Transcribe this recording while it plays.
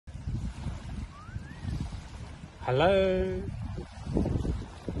Hello,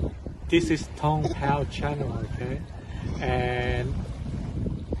 this is Tong Pao channel, okay? And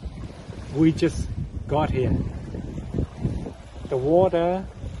we just got here. The water,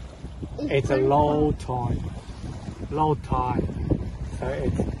 it's a low tide, so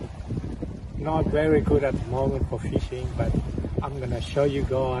it's not very good at the moment for fishing, but I'm gonna show you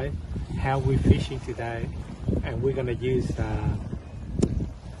guys how we're fishing today, and we're gonna use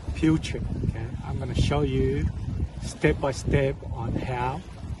future. Okay, I'm gonna show you step by step on how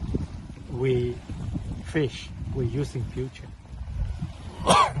we fish. We're using future.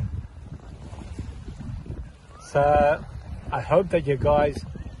 So I hope that you guys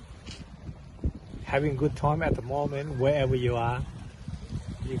having a good time at the moment wherever you are.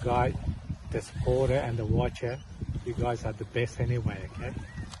 You guys, the supporter and the watcher, you guys are the best anyway. Okay,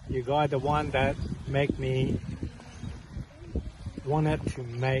 you guys the one that make me wanted to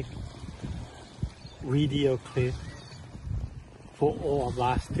make video clip for all of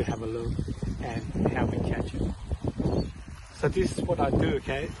us to have a look and how we catch it. So this is what I do,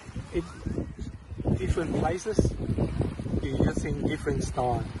 okay? It different places you're using different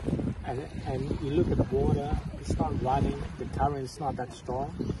style, and you look at the water, it's not running, the current is not that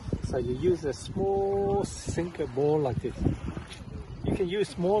strong, so you use a small sinker ball like this. You can use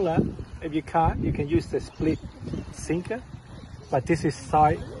smaller. If you can't, you can use the split sinker, but this is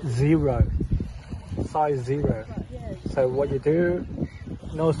size 0. So what you do,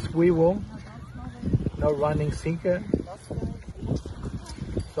 no swivel, no running sinker.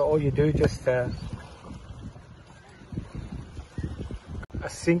 So all you do just a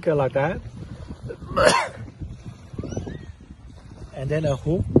sinker like that, and then a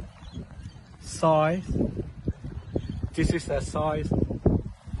hook size. This is a size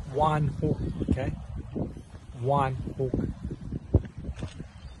 1 hook, okay? 1 hook.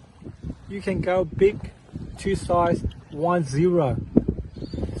 You can go big to size 10.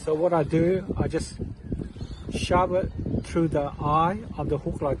 So what I do, I just shove it through the eye of the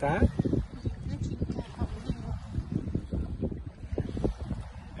hook like that,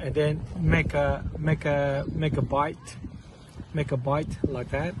 and then make a bite like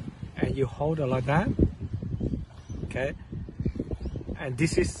that, and you hold it like that. Okay, and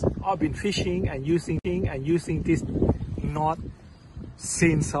this is, I've been fishing and using this knot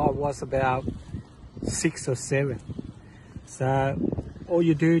since I was about 6 or 7. So all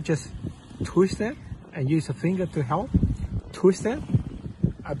you do, just twist it and use a finger to help twist it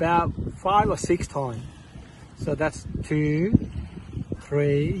about 5 or 6 times. So that's 2,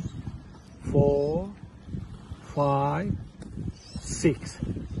 3, 4, 5, 6.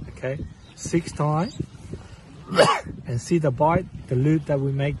 Okay, 6 times. And see the bite, the loop that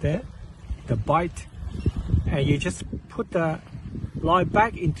we make there, the bite, and you just put the line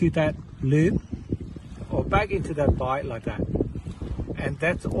back into that loop or back into that bite like that, and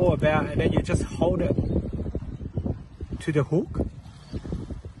that's all about. And then you just hold it to the hook,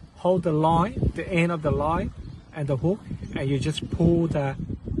 hold the line, the end of the line and the hook, and you just pull the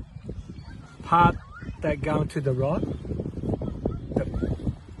part that goes to the rod.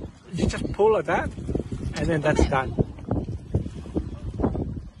 You just pull like that, and then that's done.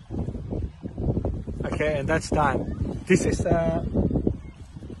 Okay, and that's done. This is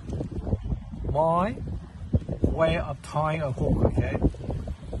my way of tying a hook. Okay.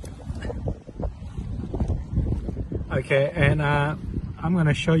 Okay, and I'm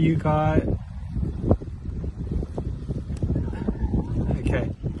gonna show you guys.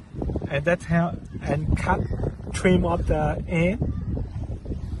 Okay, and that's how. And trim up the end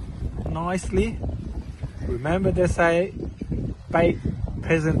nicely. Remember they say bait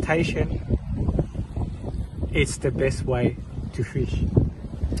presentation is the best way to fish.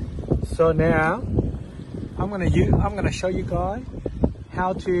 So now I'm gonna show you guys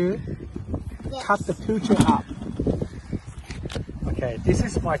how to cut the future up. Okay, this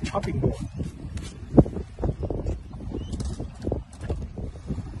is my chopping board.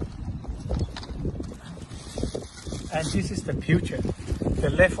 And this is the future, the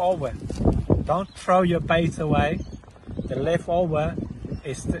leftover. Don't throw your baits away. The leftover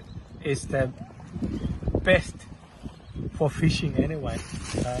is the best for fishing anyway.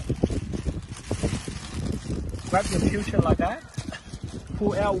 Grab your future like that,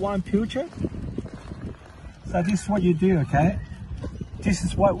 pull out 1 future. So this is what you do, okay? This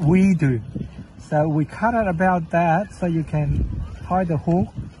is what we do. So we cut it about that, so you can tie the hook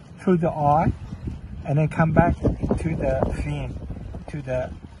through the eye and then come back to the fin, to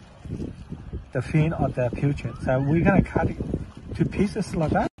the fin of the future. So we're gonna cut it to pieces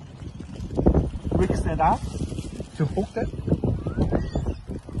like that, mix it up to hook it.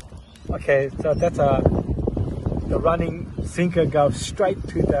 Okay, so that's the running sinker goes straight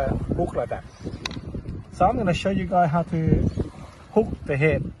to the hook like that. So I'm going to show you guys how to hook the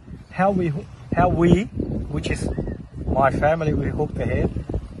head. How we, which is my family, we hook the head.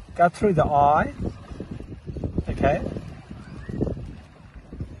 Go through the eye. Okay.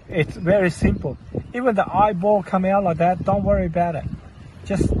 It's very simple. Even the eyeball come out like that, don't worry about it.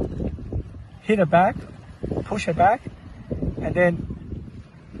 Just hit it back, push it back, and then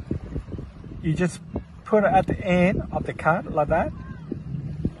you just put it at the end of the cut like that,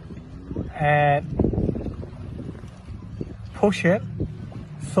 and push it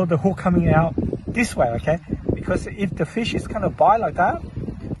so the hook coming out this way, okay? Because if the fish is gonna bite like that,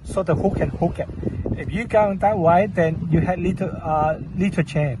 so the hook can hook it. If you go that way, then you had little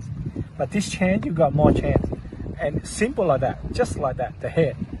chance. But this chance, you got more chance. And simple like that, just like that, the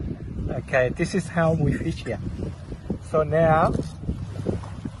head. Okay, this is how we fish here. So now,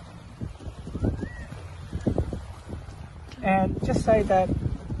 and just say that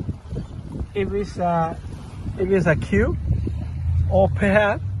if it's a cube, or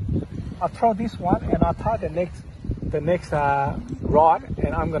perhaps I'll throw this one and I'll tie the next rod,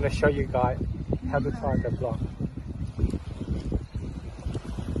 and I'm going to show you guys how to tie the block.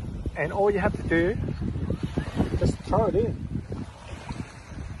 And all you have to do, just throw it in.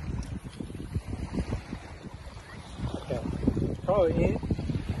 Okay, throw it in,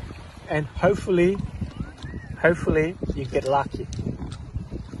 and hopefully you get lucky.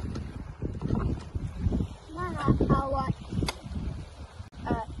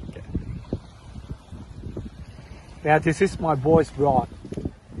 Now this is my boy's rod.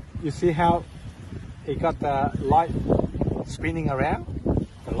 You see how he got the light spinning around?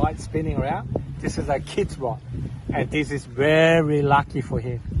 The light spinning around? This is a kid's rod. And this is very lucky for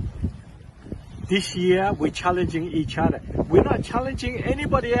him. This year we're challenging each other. We're not challenging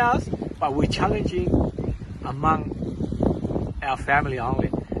anybody else, but we're challenging among our family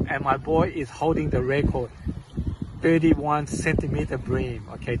only. And my boy is holding the record, 31 centimeter bream,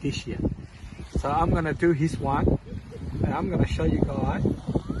 okay, this year. So I'm gonna do his one, and I'm gonna show you guys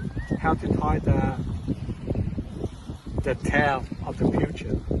how to tie the tail of the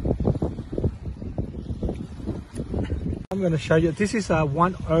pilchard. I'm gonna show you, this is a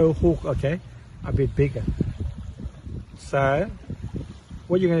 1/0 hook, okay, a bit bigger. So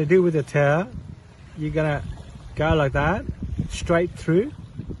what you're gonna do with the tail, you're gonna go like that, straight through,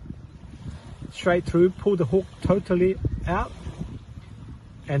 pull the hook totally out,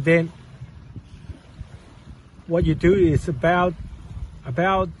 and then what you do is about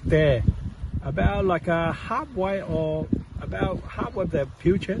there, about like a halfway or about halfway of the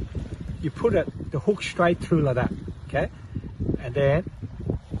pilchard, you put the hook straight through like that, okay, and then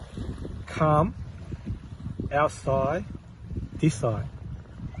come outside this side.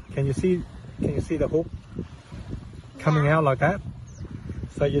 Can you see the hook coming out like that?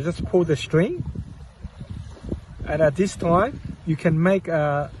 So you just pull the string, and at this time you can make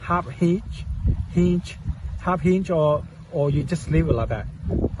a half hinge, or you just leave it like that.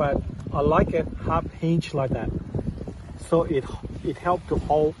 But I like it half hinge like that, so it helps to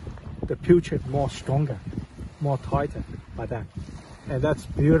hold the pilchard more stronger, more tighter like that. And that's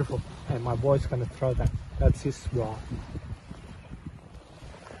beautiful. And my boy's gonna throw that. That's his rod.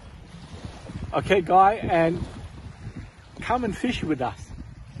 Okay, guy, and come and fish with us.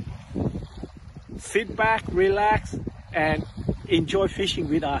 Sit back, relax, and enjoy fishing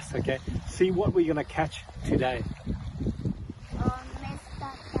with us, okay? See what we're gonna catch today.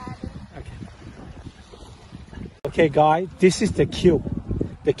 Okay. Okay, guys, this is the cube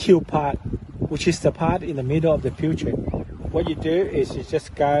part, which is the part in the middle of the pilchard. What you do is you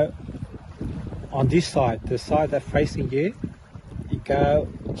just go on this side, the side that's facing you. You go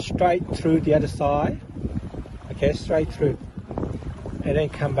straight through the other side, okay, straight through, and then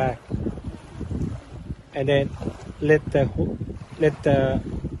come back, and then let the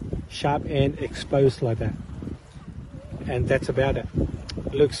sharp end expose like that, and that's about it.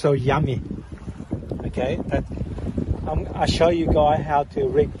 It looks so yummy. Okay, I'll show you guys how to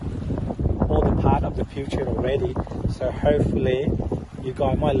rig all the part of the pilchard already. So hopefully you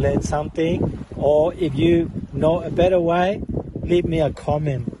guys might learn something, or if you know a better way, leave me a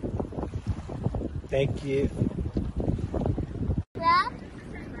comment. Thank you.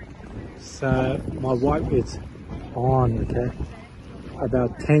 So my wife is on, okay?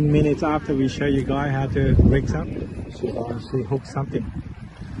 About 10 minutes after we show you guys how to rig something, she hooked something.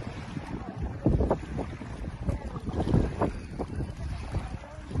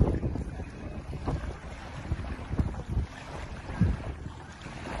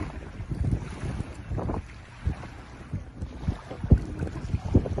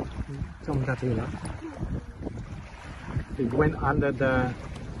 좀 다 들라. It went under the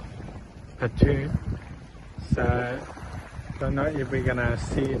platoon, so don't know if we're gonna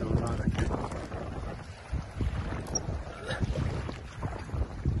see it or not. Okay.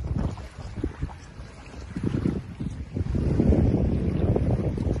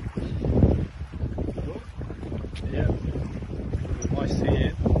 Yeah, you might see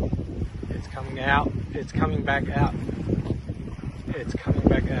it. It's coming out. It's coming back out. It's coming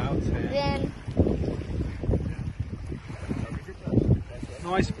back out. Then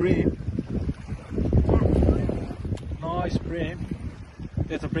Nice bream. Nice bream.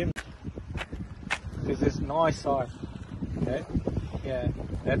 There's a bream. This is nice size. Okay. Yeah.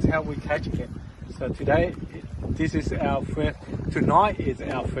 That's how we catch it. So today, this is our first. Tonight is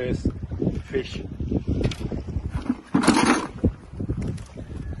our first fish.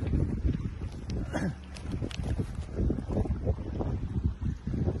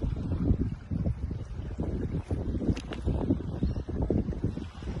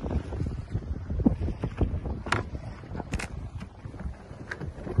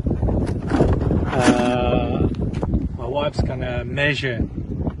 My wife's gonna measure.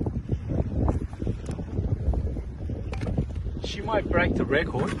 She might break the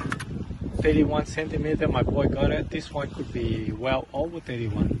record. 31 centimeter, my boy got it. This one could be well over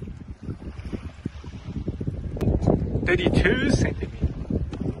 31. 32 centimeter.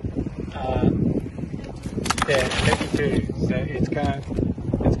 Yeah, 32. So it's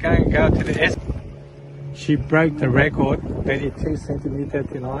going to go to the S. She broke the record, 32 centimeter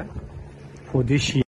tonight for this year.